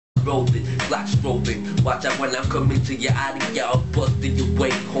rolling, clock strobing. Watch out when I'm coming to your eye, y'all busting your way,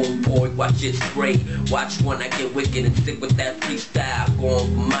 homeboy. Watch it spray. Watch when I get wicked and sick with that freestyle. Going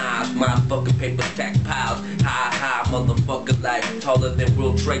for miles, motherfucking paper stack piles. High, motherfucker life, taller than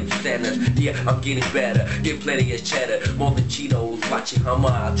World Trade Centers. Yeah, I'm getting better, get plenty of cheddar, more than Cheetos. Watching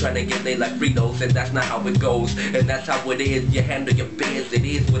Hummer, trying to get laid like Fritos, and that's not how it goes. And that's how it is. You handle your biz, it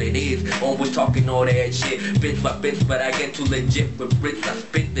is what it is. Always talking all that shit, bits by bits, but I get too legit with bricks. I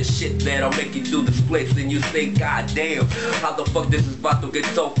spit the shit that'll make you do the splits, and you think, God damn, how the fuck this is about to get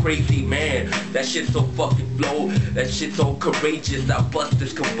so crazy, man? That shit so fucking flow, that shit so courageous. I bust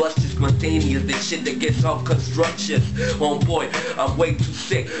this combustion spontaneous, this shit that gets off constructions. Homeboy, I'm way too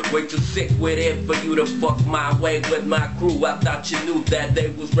sick with it for you to fuck my way with my crew. I thought you knew that they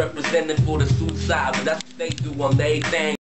was representing for the suicide, but that's what they do on their thing.